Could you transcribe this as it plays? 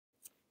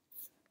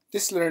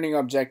This learning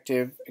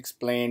objective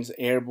explains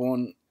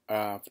airborne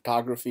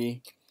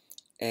photography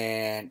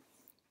and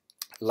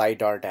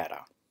LiDAR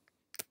data.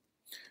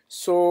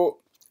 So,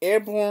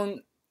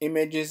 airborne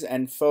images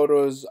and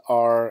photos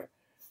are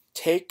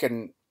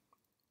taken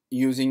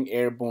using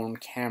airborne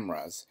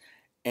cameras,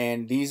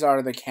 and these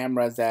are the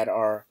cameras that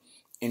are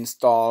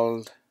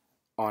installed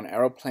on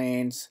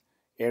aeroplanes,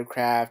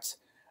 aircrafts,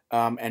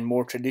 and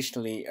more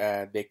traditionally,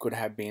 they could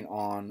have been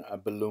on a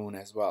balloon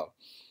as well.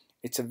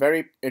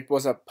 It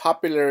was a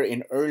popular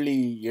in early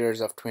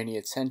years of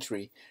 20th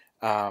century,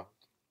 uh,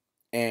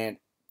 and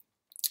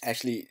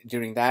actually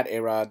during that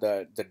era,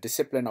 the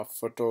discipline of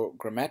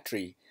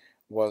photogrammetry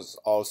was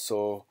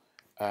also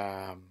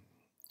um,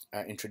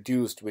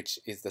 introduced, which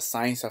is the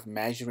science of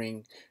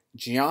measuring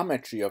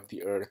geometry of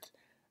the Earth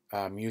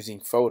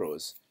using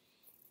photos.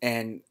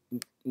 And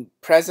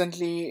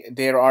presently,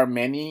 there are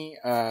many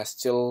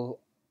still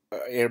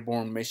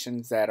airborne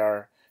missions that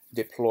are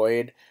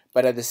deployed,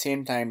 but at the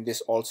same time,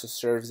 this also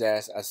serves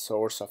as a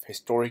source of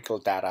historical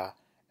data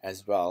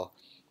as well.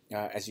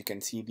 As you can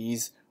see,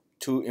 these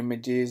two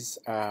images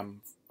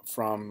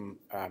from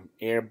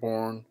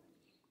airborne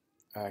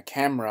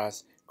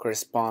cameras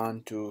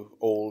correspond to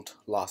old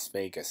Las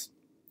Vegas.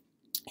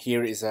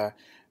 Here is a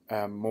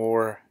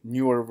newer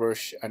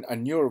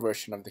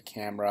version of the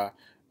camera,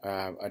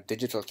 a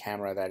digital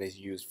camera that is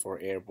used for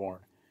airborne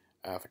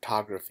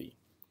photography.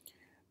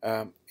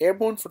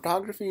 Airborne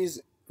photography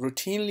is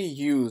routinely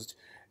used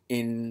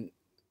in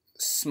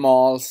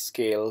small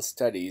scale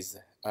studies,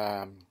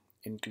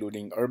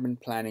 including urban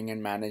planning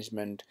and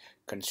management,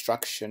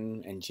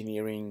 construction,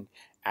 engineering,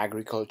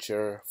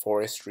 agriculture,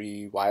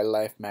 forestry,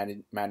 wildlife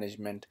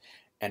management,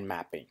 and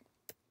mapping.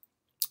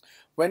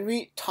 When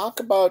we talk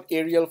about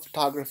aerial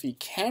photography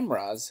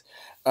cameras,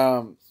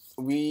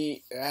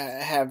 we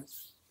have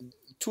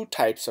two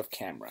types of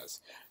cameras.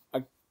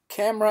 A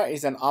camera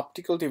is an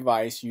optical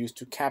device used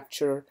to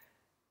capture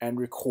and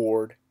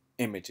record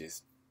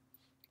images.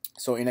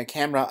 So in a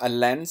camera, a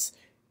lens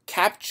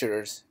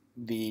captures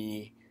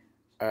the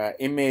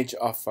image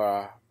of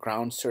a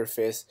ground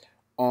surface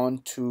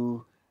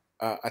onto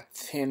a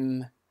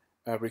thin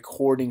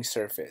recording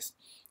surface.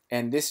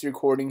 And this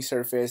recording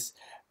surface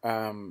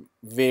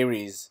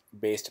varies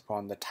based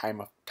upon the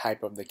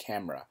type of the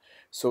camera.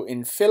 So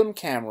in film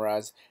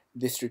cameras,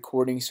 this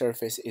recording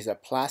surface is a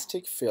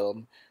plastic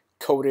film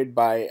coated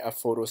by a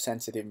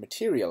photosensitive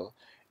material,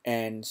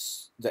 and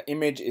the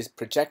image is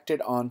projected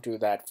onto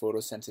that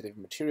photosensitive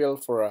material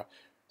for a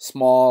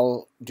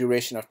small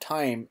duration of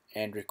time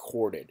and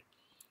recorded.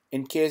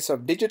 In case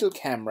of digital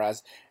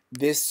cameras,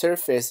 this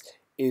surface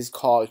is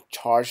called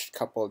charged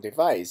couple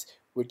device,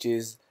 which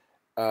is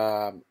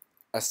a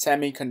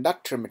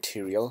semiconductor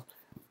material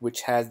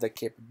which has the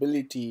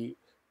capability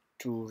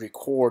to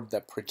record the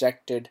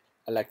projected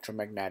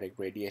electromagnetic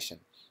radiation.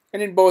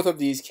 And in both of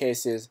these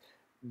cases,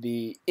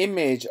 the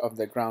image of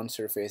the ground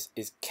surface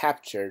is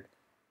captured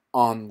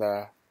on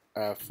the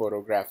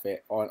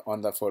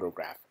on the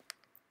photograph.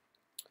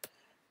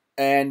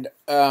 And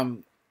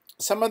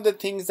some of the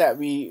things that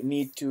we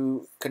need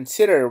to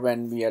consider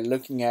when we are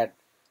looking at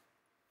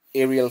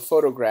aerial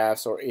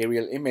photographs or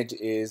aerial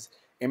images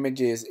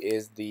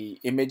is the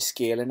image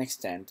scale and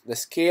extent. The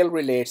scale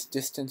relates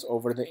distance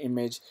over the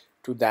image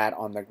to that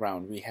on the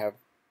ground. We have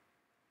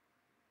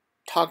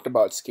talked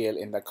about scale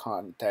in the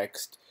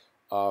context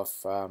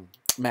of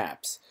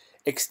maps.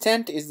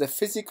 Extent is the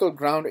physical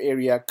ground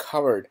area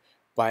covered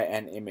by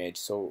an image.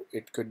 So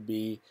it could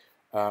be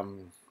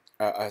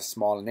a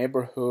small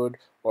neighborhood,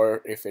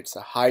 or if it's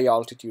a high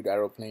altitude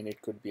aeroplane,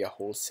 it could be a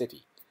whole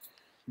city.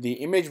 The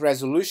image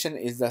resolution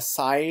is the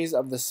size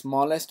of the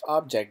smallest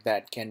object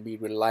that can be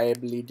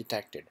reliably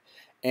detected.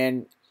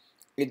 And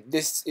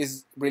this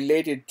is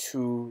related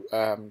to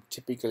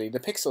typically the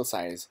pixel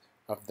size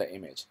of the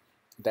image.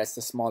 That's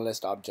the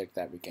smallest object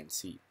that we can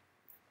see.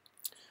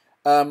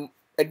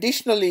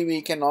 Additionally,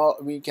 we can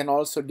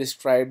also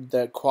describe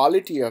the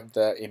quality of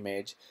the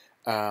image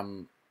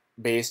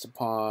based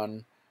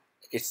upon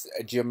its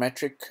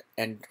geometric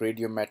and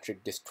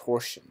radiometric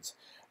distortions.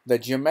 The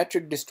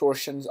geometric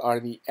distortions are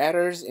the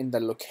errors in the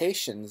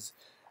locations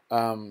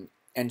and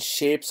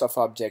shapes of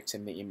objects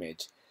in the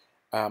image.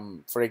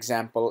 For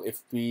example,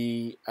 if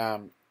we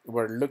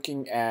were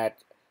looking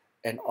at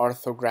an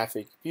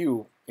orthographic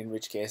view, in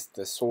which case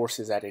the source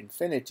is at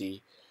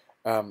infinity,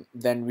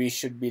 then we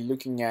should be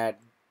looking at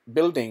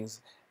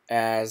buildings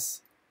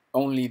as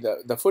only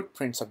the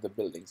footprints of the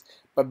buildings.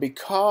 But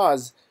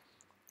because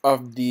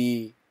of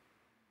the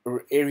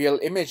aerial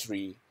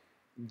imagery,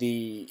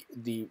 the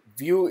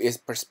view is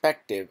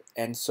perspective,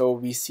 and so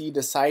we see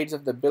the sides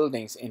of the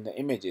buildings in the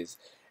images,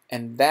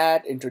 and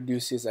that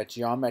introduces a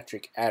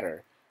geometric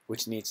error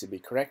which needs to be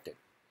corrected.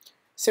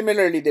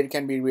 Similarly, there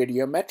can be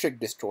radiometric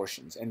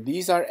distortions, and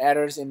these are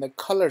errors in the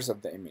colors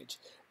of the image.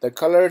 The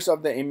colors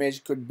of the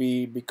image could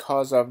be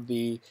because of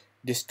the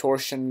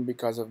distortion,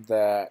 because of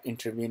the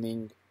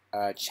intervening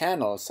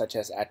channels such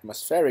as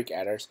atmospheric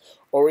errors,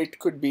 or it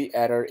could be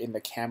error in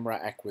the camera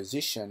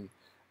acquisition,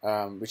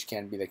 which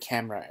can be the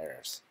camera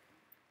errors.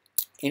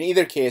 In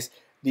either case,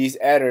 these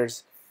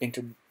errors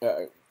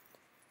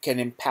can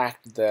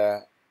impact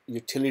the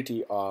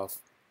utility of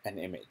an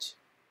image.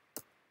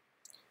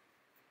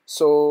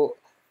 So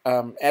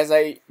as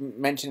I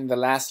mentioned in the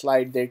last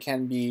slide, there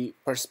can be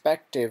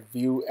perspective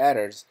view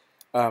errors.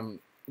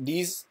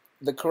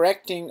 The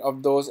correcting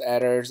of those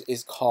errors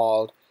is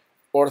called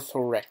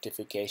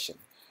orthorectification.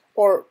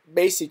 Or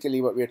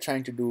basically what we're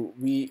trying to do,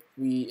 we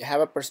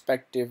have a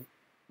perspective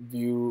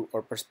view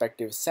or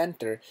perspective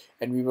center,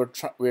 and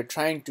we're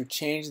trying to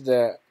change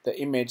the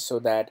image so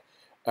that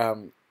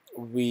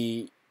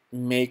we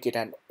make it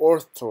an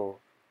ortho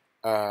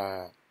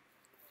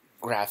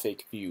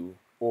graphic view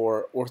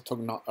or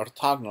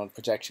orthogonal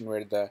projection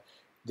where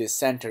the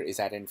center is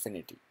at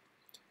infinity.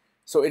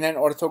 So in an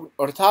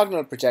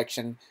orthogonal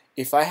projection,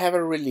 if I have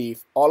a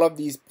relief, all of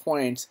these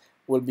points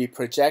will be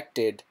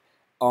projected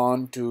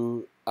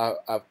onto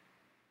a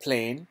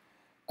plane,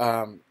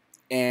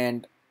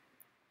 and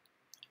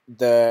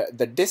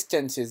the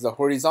distances, the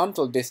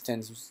horizontal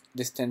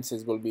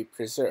distances will be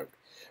preserved.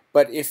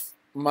 But if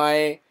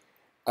my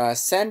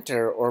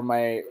center or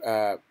my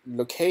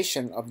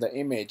location of the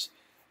image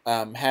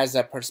has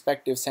a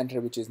perspective center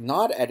which is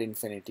not at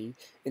infinity,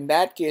 in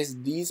that case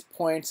these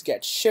points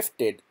get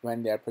shifted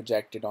when they are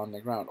projected on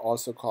the ground,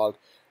 also called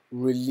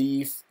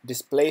relief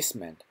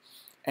displacement,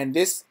 and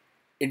this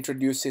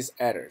introduces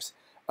errors.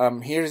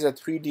 Here's a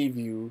 3D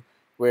view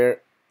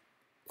where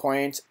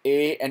points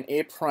A and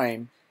A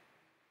prime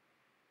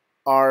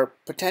are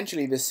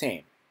potentially the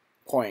same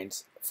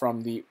points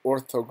from the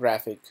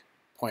orthographic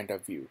point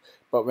of view,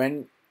 but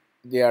when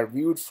they are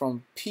viewed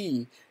from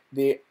P,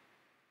 the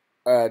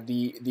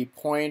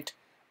point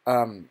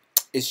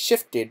is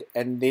shifted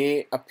and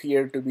they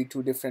appear to be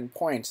two different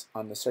points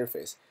on the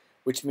surface,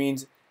 which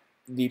means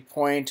the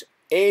point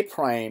A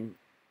prime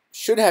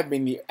should have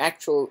been the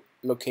actual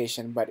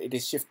location, but it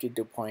is shifted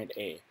to point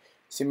A.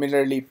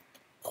 Similarly,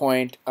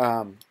 point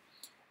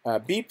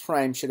B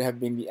prime should have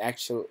been the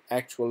actual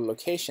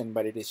location,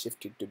 but it is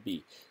shifted to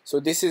B. So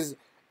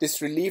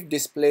this relief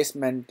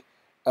displacement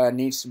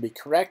needs to be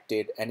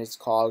corrected, and it's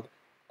called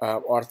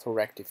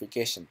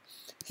orthorectification.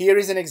 Here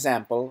is an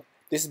example.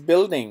 This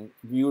building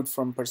viewed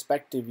from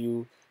perspective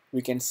view,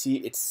 we can see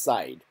its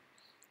side,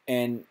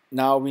 and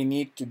now we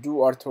need to do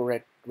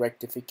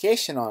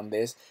orthorectification on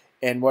this,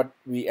 and what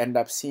we end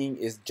up seeing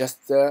is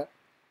just the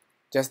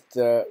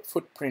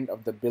footprint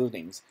of the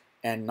buildings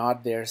and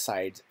not their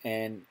sides.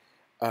 And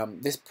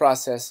this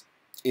process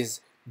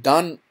is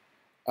done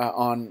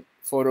on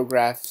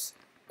photographs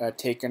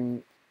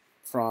taken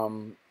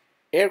from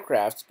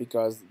aircrafts,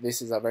 because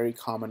this is a very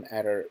common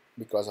error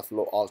because of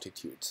low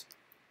altitudes.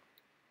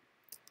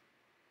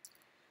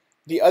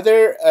 The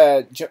other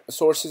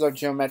sources of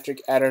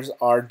geometric errors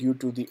are due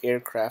to the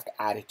aircraft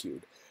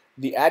attitude.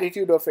 The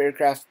attitude of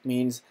aircraft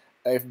means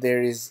if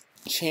there is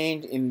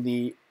change in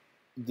the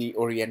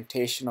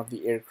orientation of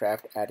the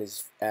aircraft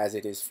as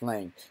it is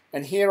flying.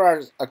 And here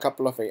are a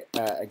couple of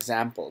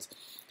examples.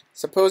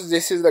 Suppose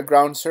this is the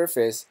ground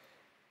surface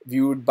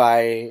viewed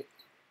by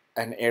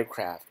an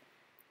aircraft,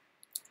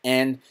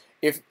 and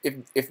if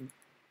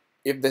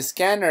the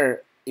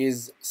scanner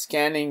is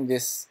scanning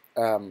this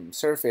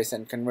surface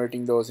and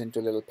converting those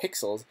into little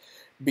pixels,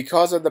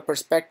 because of the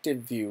perspective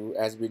view,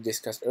 as we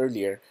discussed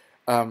earlier,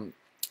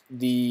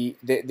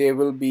 there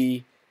will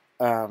be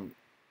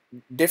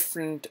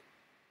different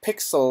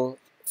pixel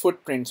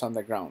footprints on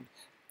the ground.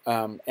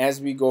 As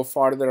we go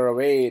farther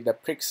away, the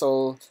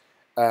pixel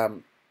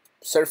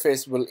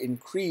surface will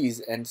increase,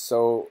 and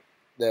so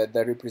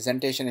the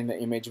representation in the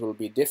image will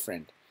be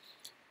different.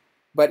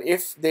 But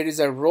if there is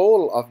a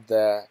roll of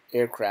the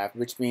aircraft,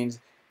 which means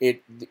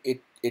it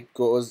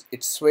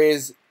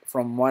sways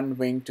from one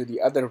wing to the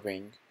other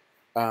wing,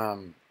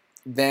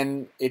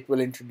 then it will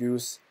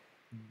introduce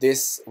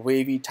this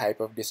wavy type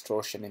of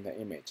distortion in the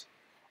image.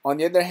 On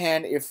the other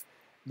hand, if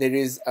there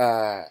is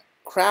a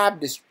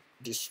crab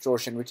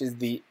distortion, which is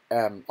the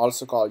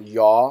also called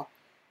yaw,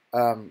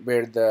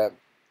 where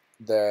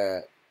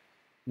the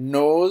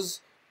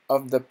nose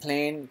of the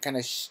plane kind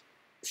of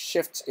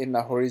shifts in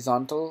the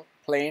horizontal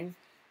plane,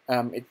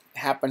 it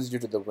happens due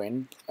to the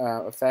wind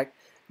effect,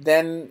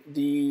 then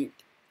the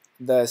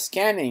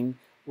scanning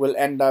will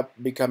end up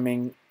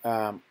becoming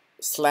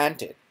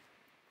slanted,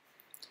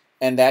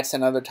 and that's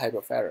another type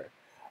of error.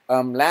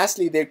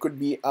 Lastly, there could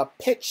be a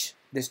pitch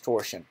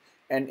distortion,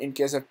 and in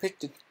case of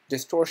pitch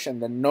distortion,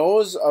 the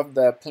nose of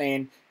the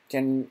plane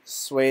can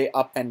sway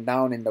up and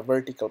down in the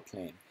vertical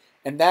plane,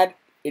 and that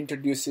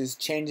introduces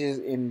changes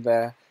in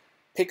the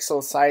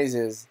pixel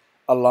sizes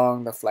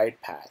along the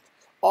flight path.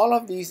 All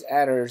of these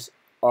errors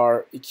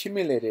are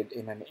accumulated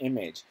in an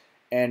image,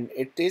 and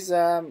it's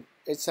a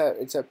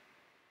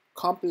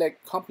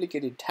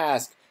complicated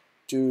task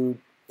to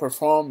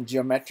perform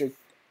geometric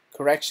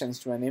corrections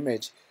to an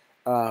image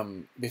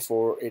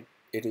before it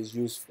is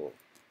useful.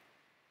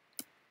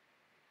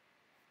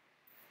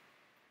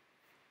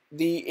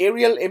 The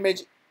aerial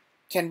image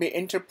can be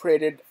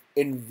interpreted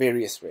in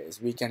various ways.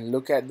 We can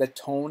look at the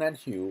tone and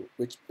hue,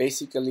 which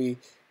basically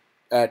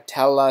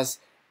tell us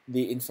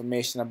the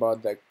information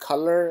about the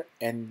color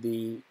and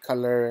the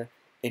color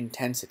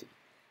intensity.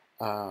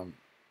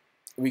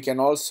 We can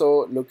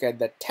also look at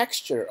the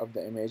texture of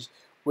the image,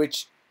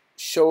 which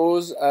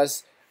shows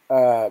us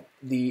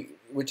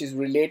which is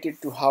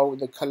related to how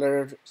the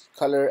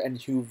color and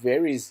hue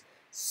varies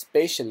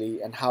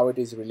spatially and how it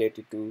is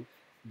related to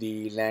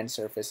the land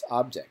surface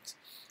objects.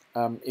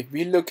 If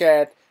we look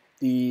at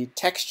the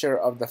texture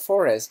of the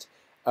forest,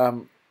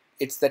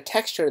 it's the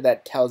texture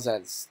that tells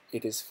us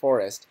it is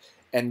forest.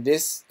 And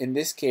in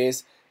this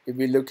case, if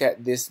we look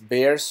at this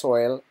bare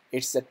soil,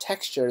 it's the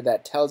texture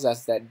that tells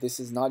us that this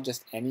is not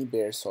just any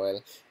bare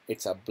soil,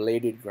 it's a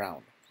bladed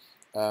ground.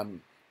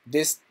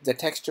 The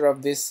texture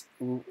of this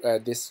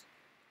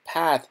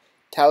path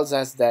tells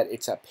us that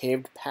it's a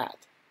paved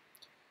path.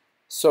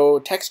 So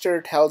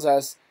texture tells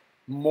us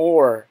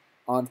more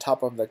on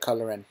top of the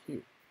color and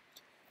hue.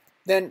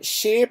 Then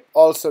shape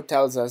also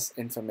tells us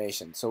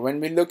information. So when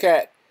we look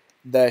at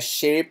the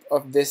shape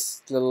of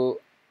this little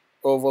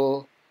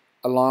oval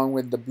along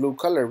with the blue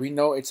color, we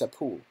know it's a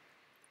pool.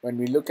 When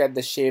we look at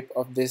the shape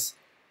of this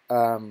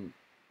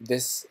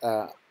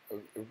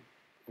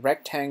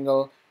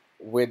rectangle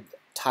with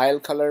tile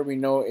color, we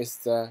know it's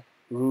the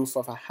roof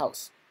of a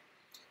house.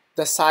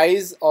 The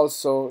size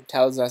also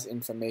tells us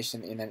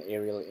information in an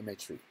aerial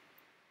imagery.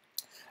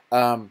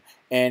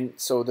 And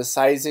so the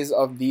sizes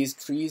of these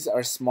trees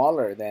are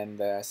smaller than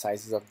the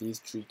sizes of these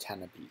tree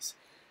canopies.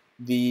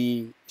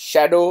 The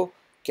shadow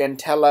can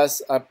tell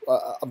us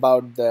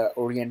about the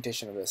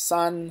orientation of the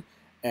sun.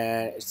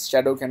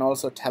 Shadow can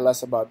also tell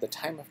us about the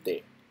time of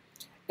day.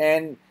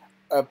 And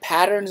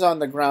patterns on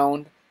the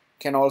ground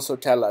can also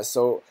tell us.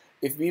 So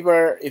if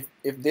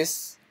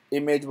this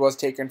image was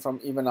taken from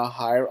even a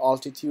higher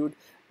altitude,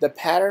 the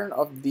pattern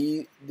of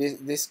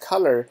this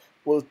color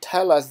will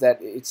tell us that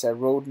it's a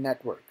road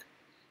network.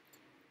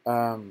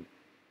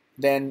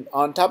 Then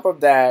on top of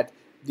that,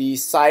 the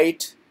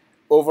site,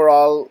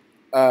 overall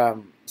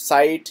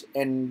site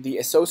and the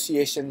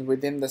associations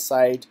within the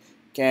site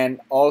can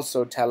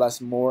also tell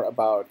us more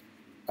about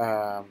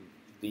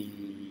the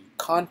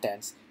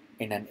contents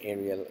in an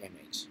aerial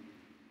image.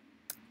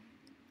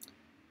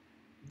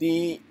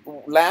 The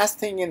last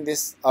thing in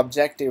this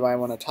objective I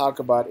want to talk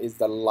about is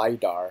the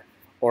LiDAR,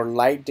 or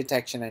light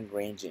detection and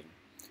ranging.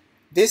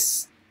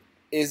 This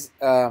is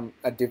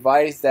a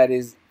device that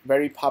is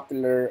very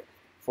popular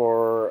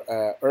for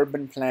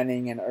urban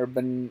planning and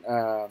urban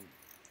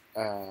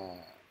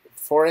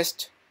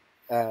forest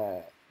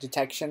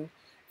detection,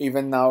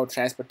 even now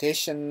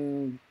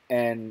transportation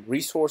and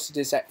resource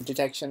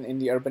detection in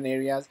the urban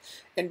areas.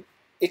 And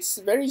it's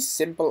a very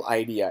simple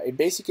idea. It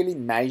basically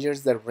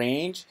measures the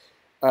range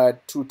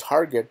to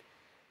target,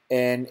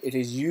 and it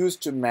is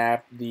used to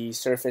map the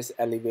surface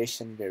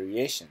elevation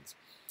variations.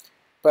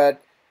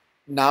 But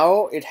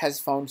now it has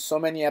found so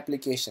many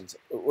applications.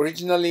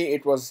 Originally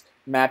it was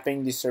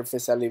mapping the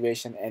surface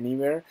elevation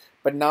anywhere,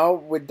 but now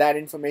with that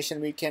information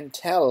we can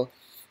tell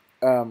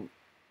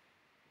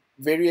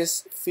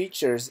various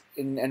features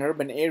in an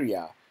urban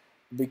area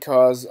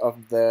because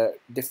of the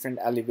different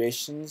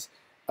elevations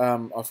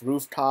of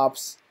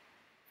rooftops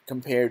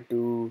compared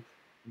to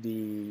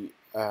the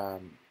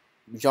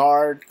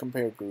yard,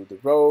 compared to the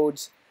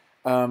roads,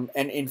 and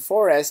in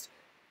forest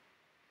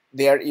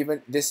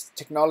this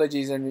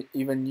technology is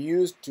even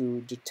used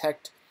to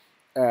detect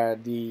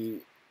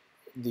the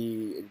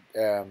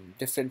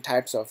different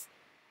types of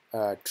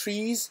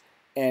trees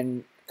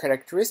and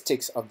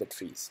characteristics of the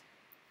trees.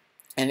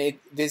 And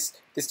this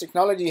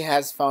technology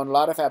has found a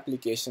lot of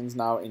applications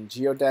now in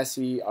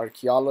geodesy,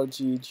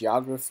 archaeology,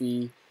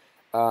 geography,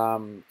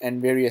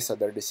 and various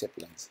other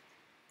disciplines.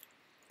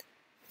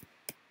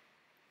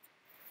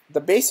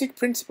 The basic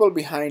principle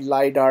behind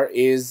LiDAR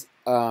is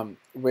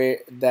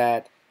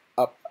that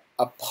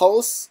a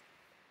pulse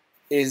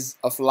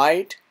of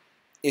light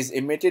is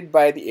emitted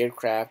by the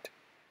aircraft,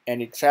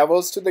 and it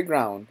travels to the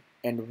ground,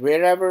 and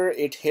wherever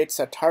it hits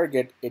a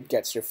target, it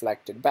gets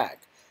reflected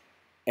back.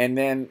 And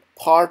then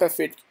part of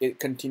it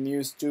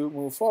continues to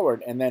move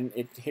forward, and then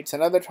it hits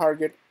another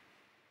target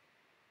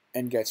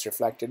and gets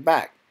reflected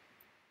back.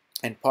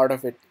 And part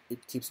of it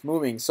keeps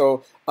moving,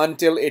 so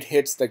until it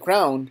hits the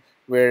ground,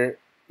 where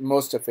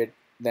most of it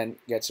then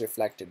gets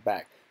reflected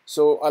back.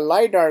 So a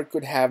LiDAR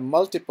could have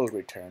multiple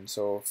returns.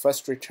 So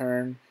first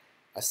return,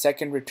 a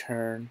second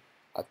return,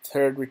 a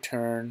third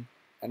return,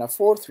 and a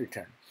fourth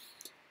return.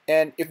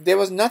 And if there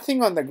was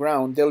nothing on the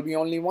ground, there will be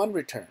only one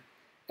return.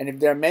 And if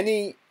there are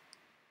many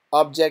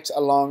objects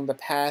along the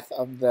path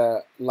of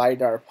the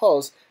LiDAR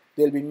pulse,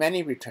 there will be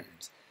many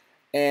returns.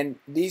 And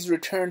these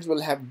returns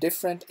will have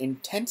different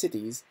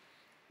intensities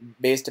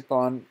based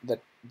upon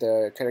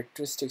the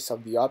characteristics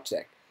of the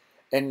object.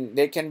 And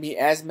there can be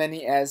as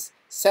many as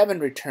 7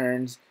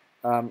 returns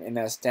in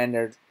a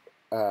standard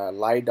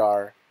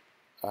LiDAR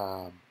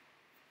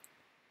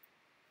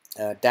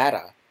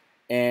data.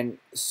 And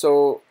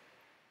so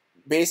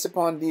based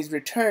upon these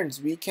returns,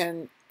 we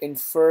can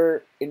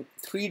infer in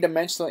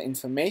 3-dimensional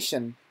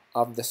information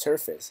of the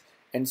surface.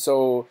 And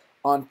so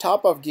on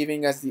top of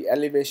giving us the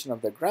elevation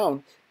of the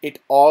ground, it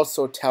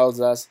also tells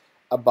us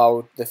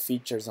about the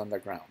features on the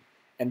ground.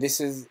 And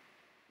this is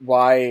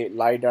why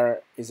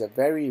LiDAR is a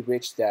very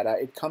rich data.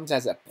 It comes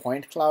as a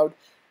point cloud,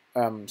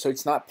 so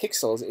it's not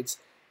pixels.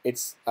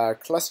 It's a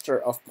cluster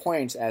of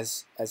points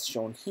as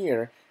shown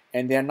here,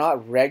 and they're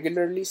not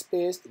regularly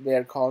spaced.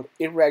 They're called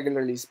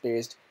irregularly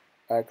spaced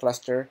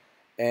cluster,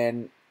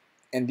 and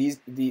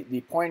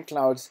the point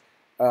clouds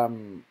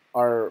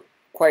are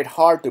quite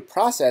hard to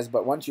process.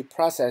 But once you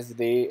process,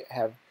 they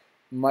have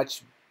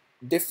much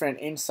different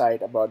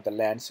insight about the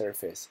land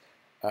surface,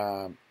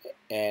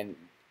 and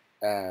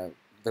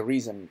the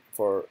reason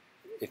for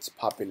its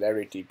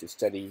popularity to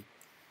study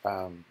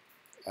um,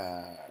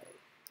 uh,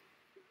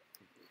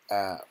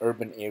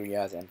 urban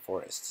areas and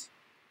forests.